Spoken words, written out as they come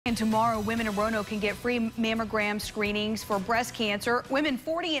And tomorrow, women in Roanoke can get free mammogram screenings for breast cancer. Women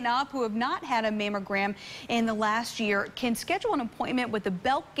 40 and up who have not had a mammogram in the last year can schedule an appointment with the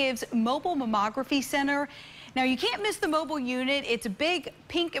Belk Mobile Mammography Center. Now, you can't miss the mobile unit. It's a big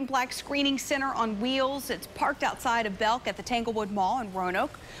pink and black screening center on wheels. It's parked outside of Belk at the Tanglewood Mall in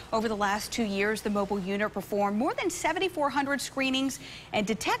Roanoke. Over the last 2 years, the mobile unit performed more than 7,400 screenings and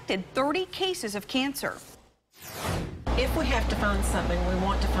detected 30 cases of cancer. If we have to find something, we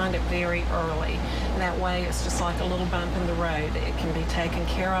want to find it very early. That way, it's just like a little bump in the road. It can be taken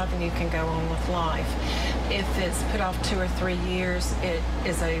care of and you can go on with life. If it's put off 2 or 3 years, it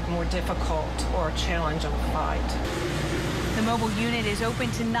is a more difficult or a challenge of a fight. The mobile unit is open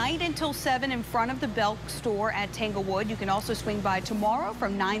tonight until 7 in front of the Belk store at Tanglewood. You can also swing by tomorrow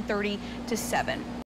from 9:30 to 7.